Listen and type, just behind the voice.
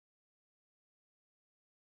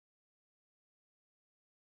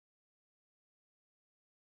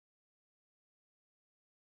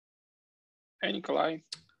Hey, Nikolai.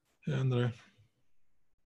 Hey, Andre.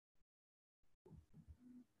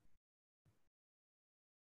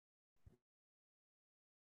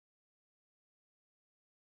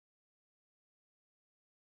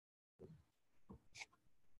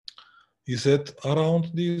 Is it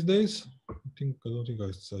around these days? I don't think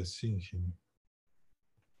I've seen him.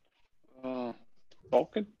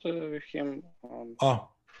 Talked with him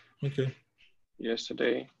Okay.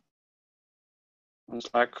 yesterday on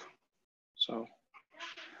Slack. So,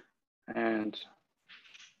 and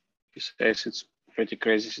he says it's pretty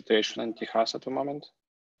crazy situation in Texas at the moment.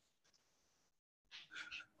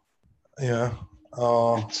 Yeah.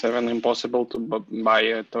 It's even impossible to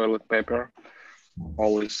buy toilet paper.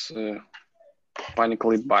 Always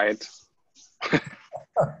panically buy it.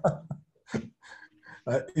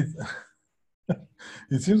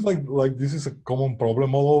 It seems like this is a common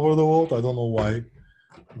problem all over the world. I don't know why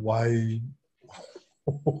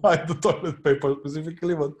the toilet paper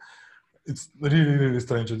specifically, but it's really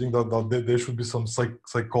strange. I think that there should be some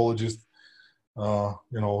psychologist,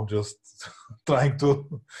 just trying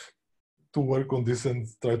to work on this and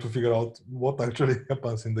try to figure out what actually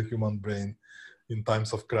happens in the human brain in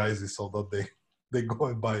times of crisis, so that they go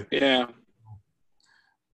and buy. Yeah.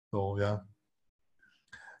 So yeah.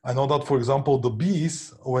 I know that, for example, the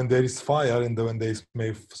bees, when there is fire and when they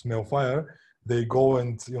smell fire, they go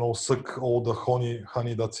and suck all the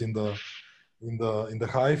honey that's in the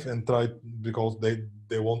hive and try, because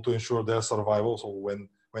they want to ensure their survival. So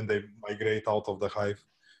when they migrate out of the hive,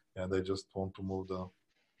 yeah, they just want to move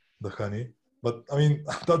the honey. But I mean,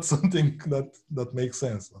 that's something that makes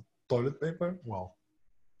sense. Toilet paper, wow,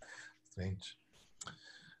 strange.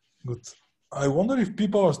 Good. I wonder if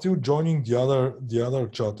people are still joining the other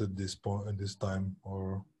chat at this point, at this time,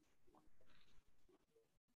 or.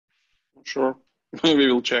 Sure. We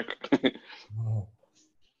will check. Oh.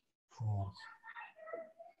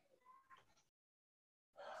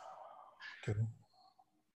 Okay.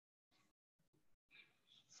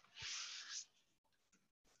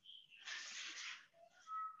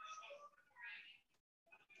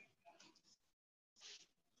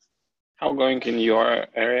 How going in your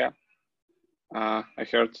area? I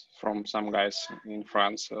heard from some guys in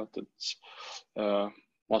France that it's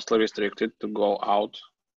mostly restricted to go out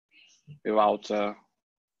without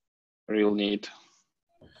real need.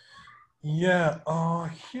 Yeah,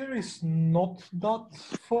 here is not that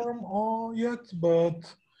firm yet,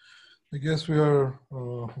 but I guess we are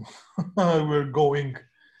we're going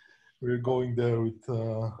there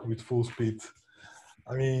with full speed.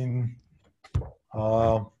 I mean,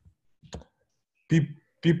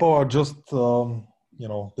 people are just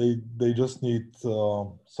they just need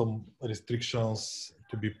some restrictions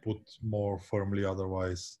to be put more firmly.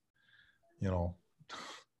 Otherwise, they have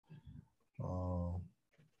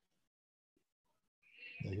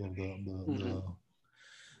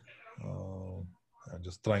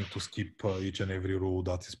just trying to skip each and every rule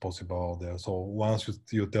that is possible out there. So once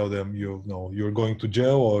you tell them you're going to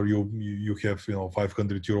jail, or you have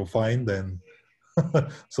 500 euro fine, then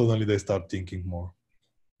suddenly they start thinking more.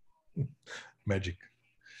 Magic.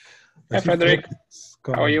 Hi, Frederick.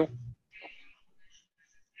 How are you?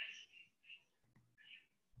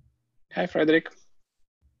 Hi, Frederick.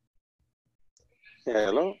 Yeah,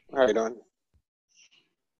 hello. How are you doing?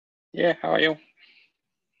 Yeah, how are you?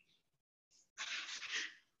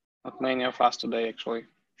 Not many of us today, actually.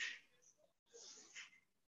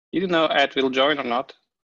 You know Ed will join or not?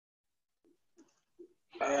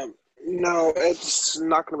 No, Ed's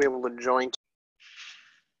not going to be able to join.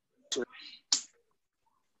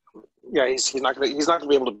 Yeah, he's not going to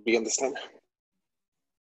be able to be in this time.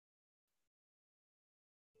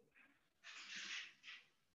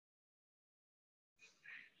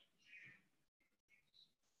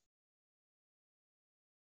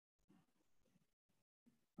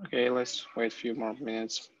 Okay, let's wait a few more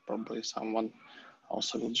minutes. Probably someone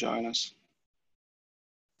also will join us.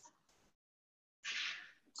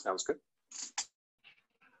 Sounds good.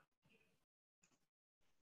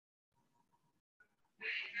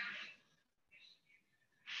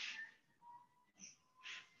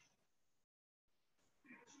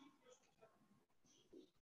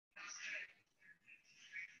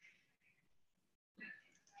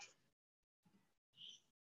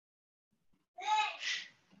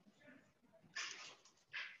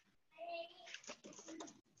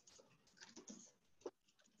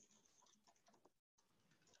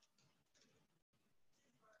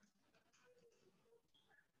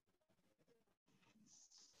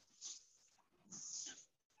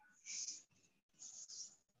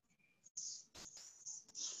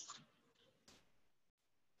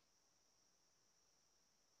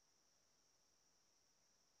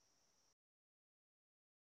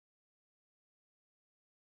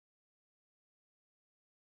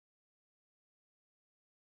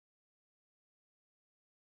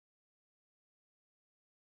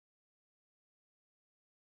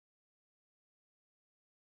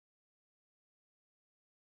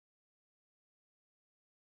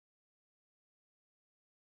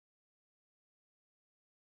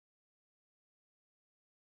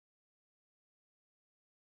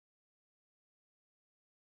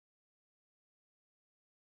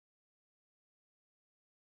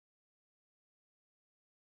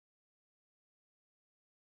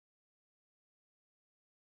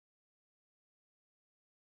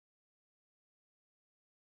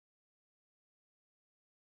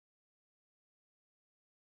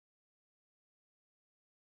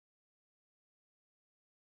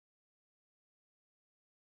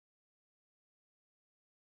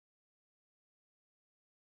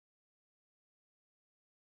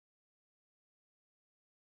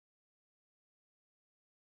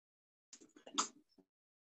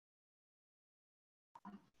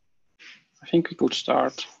 think we could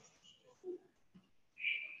start.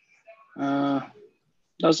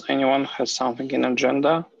 Does anyone have something in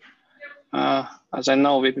agenda? As I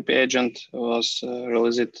know, VPP agent was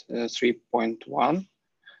released 3.1,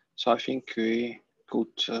 so I think we could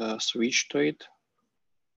switch to it,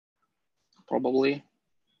 probably.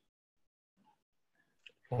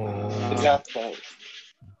 Is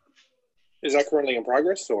that currently in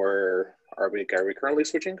progress, or are we currently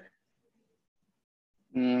switching?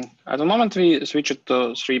 At the moment, we switched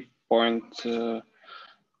to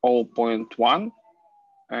 3.0.1,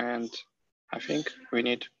 and I think we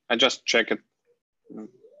need. I just checked it a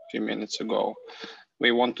few minutes ago.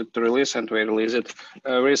 We wanted to release, and we release it.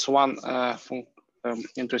 There is one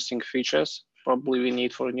interesting features probably we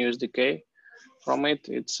need for new SDK from it.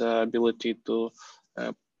 It's ability to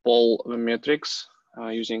poll the metrics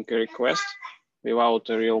using a request without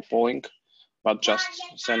a real polling, but just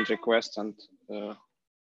send request and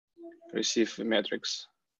receive the metrics.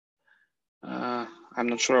 I'm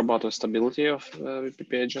not sure about the stability of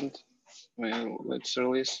VPP agent. Well, let's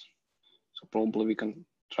release. So probably we can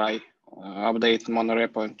try update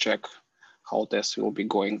monorepo and check how tests will be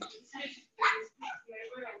going.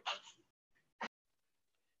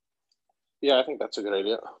 Yeah, I think that's a good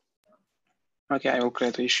idea. Okay, I will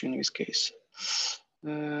create an issue in this case.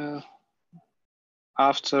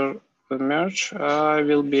 After the merge, I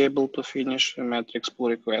will be able to finish the metrics pull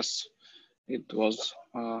requests. It was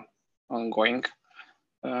ongoing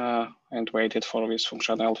and waited for this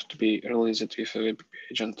functionality to be released with a VPP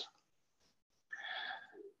agent.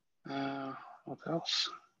 What else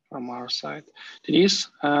from our side? Denise,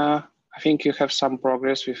 I think you have some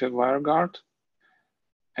progress with a WireGuard,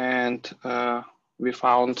 and we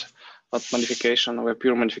found that modification of a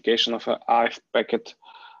pure modification of a IF packet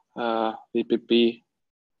VPP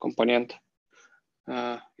component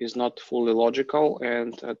is not fully logical,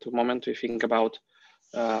 and at the moment we think about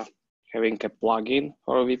having a plugin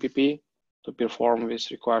for a VPP to perform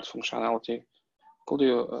this required functionality. Could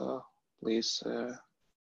you please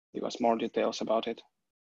give us more details about it?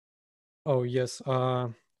 Oh, yes.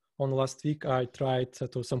 On last week, I tried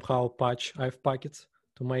to somehow patch IF packets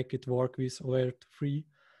to make it work with layer 3,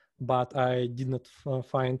 but I did not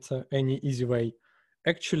find any easy way.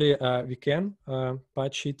 Actually, we can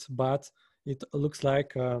patch it, but it looks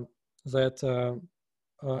like that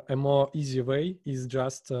a more easy way is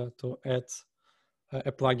just to add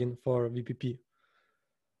a plugin for VPP.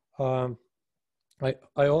 I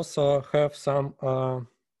also have some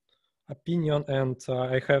opinion, and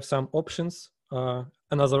I have some options,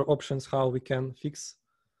 another options how we can fix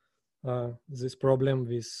this problem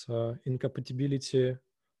with incompatibility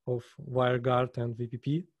of WireGuard and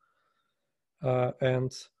VPP.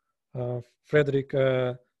 And Frederick,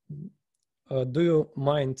 do you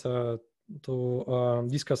mind to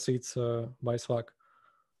discuss it by Slack?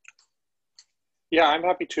 Yeah, I'm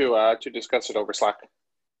happy to discuss it over Slack.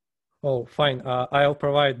 Oh, fine. I'll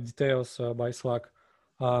provide details by Slack.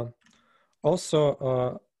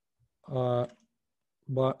 Also,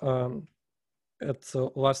 at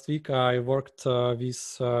last week I worked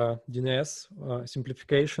with DNS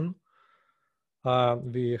simplification.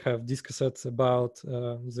 We have discussed about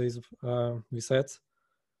this reset.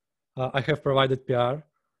 I have provided PR,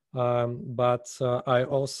 but I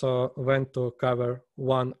also went to cover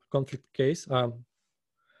one conflict case.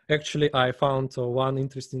 Actually, I found one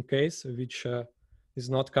interesting case which is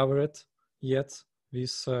not covered yet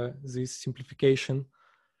with this simplification,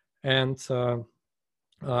 and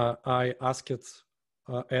I asked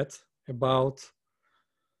Ed about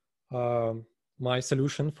my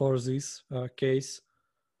solution for this case,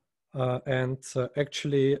 and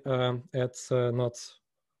actually Ed's not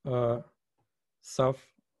solve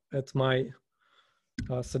at my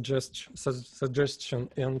suggestion,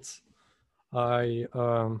 and I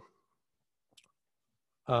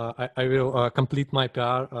will complete my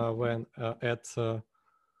PR when Ed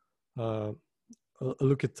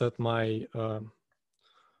look at my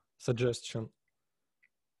suggestion.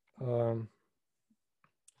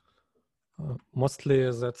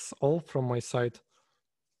 Mostly that's all from my side.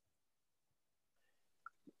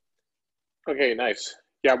 Okay, nice.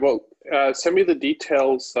 Yeah, well, send me the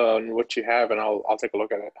details on what you have, and I'll take a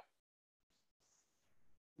look at it.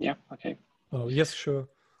 Yeah, okay. Oh, yes, sure.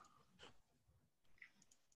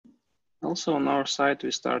 Also on our side,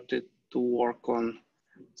 we started to work on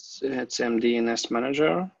CMDNS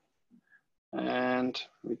Manager, and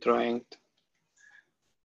we're trying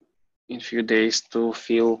in a few days to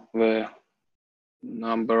fill the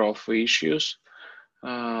number of issues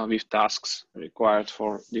with tasks required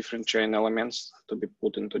for different chain elements to be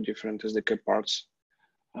put into different SDK parts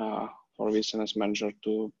for for this NS Manager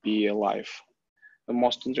to be alive. The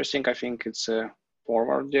most interesting, I think, it's a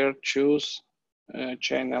forwarder choose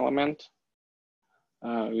chain element.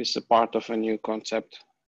 This is a part of a new concept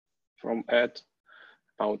from Ed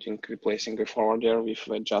about replacing a forwarder with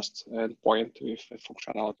a just endpoint with the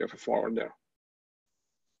functionality of a forwarder.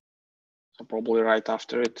 So probably right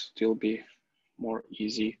after it will be more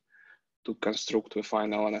easy to construct the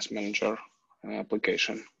final NS Manager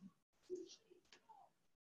application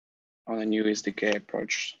on a new SDK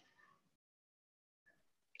approach.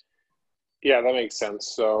 Yeah, that makes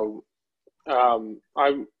sense. So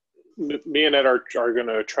me and Ed are going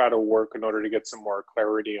to try to work in order to get some more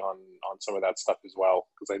clarity on some of that stuff as well,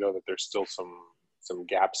 because I know that there's still some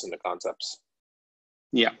gaps in the concepts.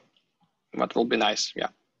 Yeah, that will be nice. Yeah.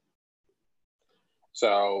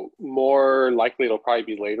 So more likely it'll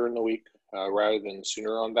probably be later in the week rather than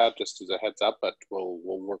sooner on that, just as a heads up. But we'll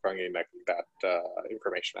work on getting that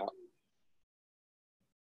information out.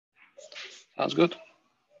 Sounds good.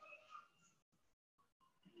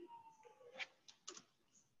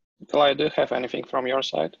 Nikolai, do you have anything from your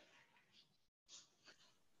side?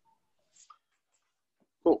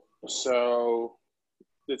 Cool. So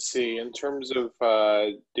let's see. In terms of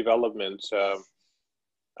development,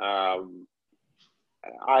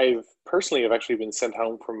 I've personally have actually been sent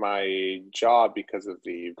home from my job because of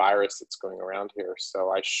the virus that's going around here. So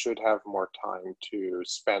I should have more time to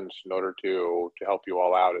spend in order to help you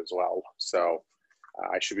all out as well. So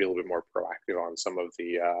I should be a little bit more proactive on some of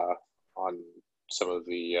the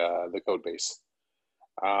code base.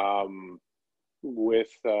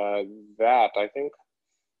 With that, I think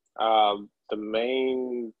the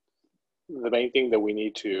main thing that we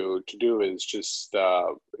need to do is just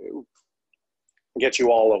get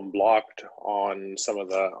you all unblocked on some of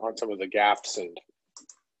the gaps and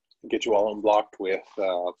get you all unblocked with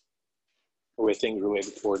things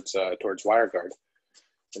related towards WireGuard.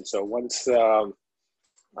 And so once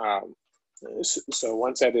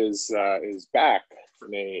Ed is back,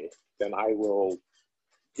 then I will.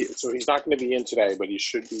 So he's not going to be in today, but he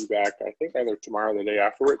should be back, I think, either tomorrow or the day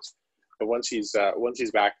afterwards. But once he's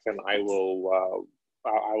back, then I will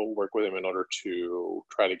work with him in order to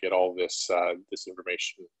try to get all this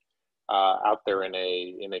information out there in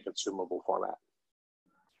a consumable format.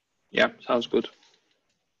 Yeah, sounds good.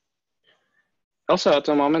 Also, at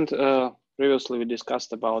the moment, previously we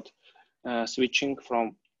discussed about switching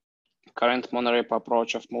from current monorepo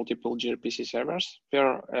approach of multiple gRPC servers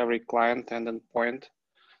per every client and endpoint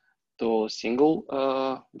to a single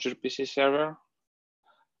gRPC server.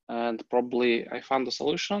 And probably I found a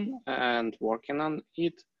solution and working on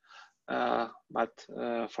it. But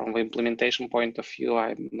from the implementation point of view,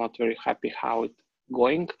 I'm not very happy how it's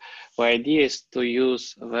going. The idea is to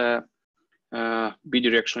use the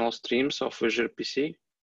bidirectional streams of the gRPC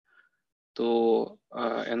to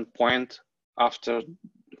endpoint after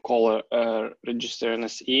call register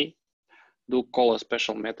NSE, call a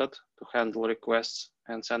special method to handle requests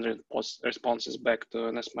and send responses back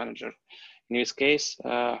to NS Manager. In this case,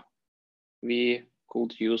 we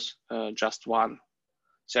could use just one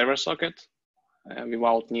server socket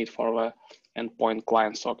without need for the endpoint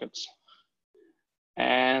client sockets.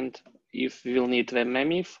 And if we will need the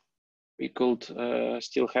MEMIF, we could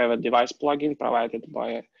still have a device plugin provided by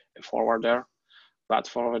a forwarder, but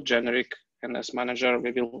for a generic NS Manager,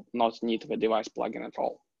 we will not need the device plugin at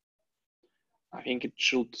all. I think it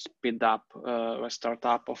should speed up the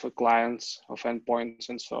startup of the clients, of endpoints,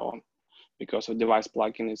 and so on, because the device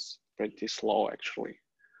plugin is pretty slow actually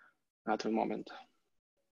at the moment.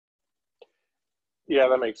 Yeah,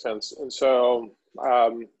 that makes sense. And so,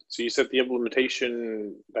 so you said the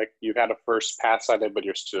implementation, like you've had a first pass at it, but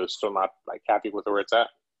you're still not like happy with where it's at.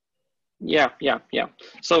 Yeah.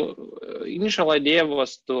 So initial idea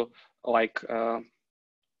was to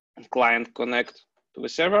client connect to the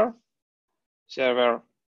server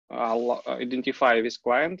identify this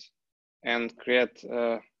client and create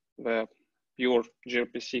the pure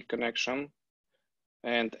gRPC connection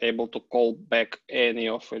and able to call back any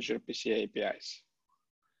of the gRPC APIs.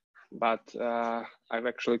 But I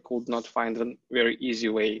actually could not find a very easy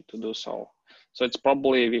way to do so. So it's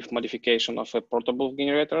probably with modification of the portable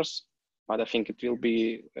generators, but I think it will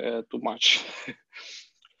be too much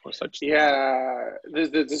for such. Yeah,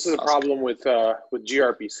 this is a problem with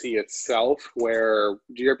gRPC itself, where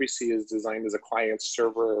gRPC is designed as a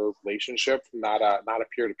client-server relationship, not a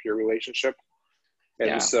peer-to-peer relationship.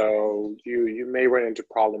 And so you may run into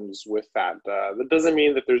problems with that. That doesn't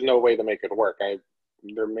mean that there's no way to make it work.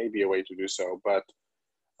 There may be a way to do so, but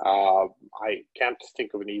I can't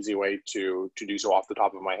think of an easy way to do so off the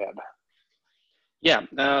top of my head. Yeah,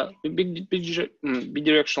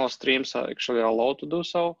 bidirectional streams are actually allowed to do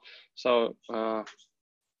so. So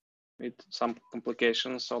with some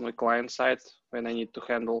complications on the client side when I need to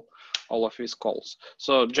handle all of these calls.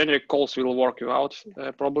 So generic calls will work without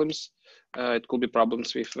problems. It could be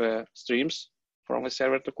problems with streams from the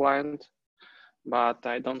server to client, but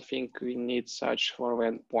I don't think we need such for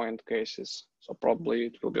endpoint cases. So probably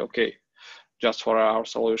it will be okay just for our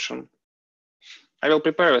solution. I will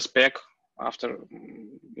prepare a spec after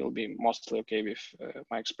will be mostly okay with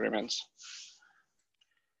my experiments.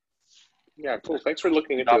 Yeah, cool. Thanks for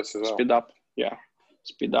looking into this as well. Speed up, yeah,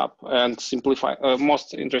 speed up and simplify.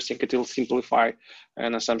 Most interesting, it will simplify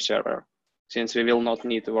an SM server since we will not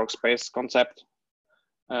need the workspace concept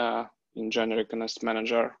in generic NS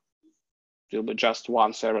manager. It will be just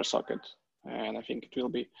one server socket, and I think it will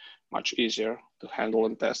be much easier to handle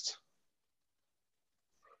and test.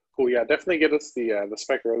 Cool. Yeah, definitely get us the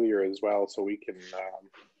spec earlier as well, so we can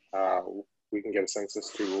get a sense as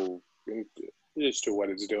to what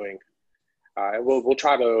it's doing. And we'll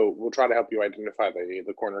try to help you identify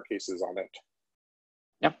the corner cases on it.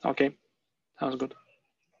 Yeah. Okay. Sounds good.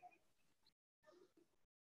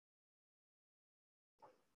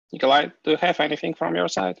 Nikolai, do you have anything from your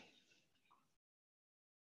side?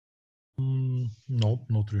 No,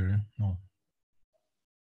 not really. No.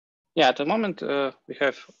 Yeah, at the moment we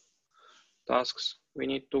have tasks we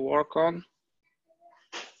need to work on.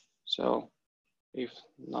 So if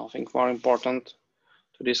nothing more important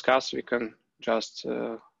to discuss, we can just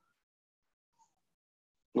go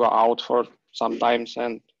out for some times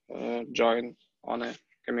and join on a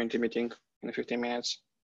community meeting in 15 minutes.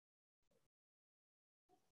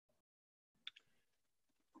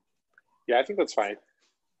 Yeah, I think that's fine.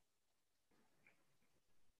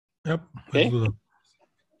 Yep, Okay. let's do that.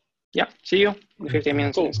 Yeah, see you in 15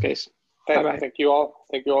 minutes Cool. in this case. Bye-bye. Thank you all.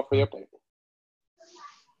 Thank you all for the update.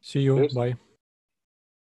 See you. Cheers. Bye.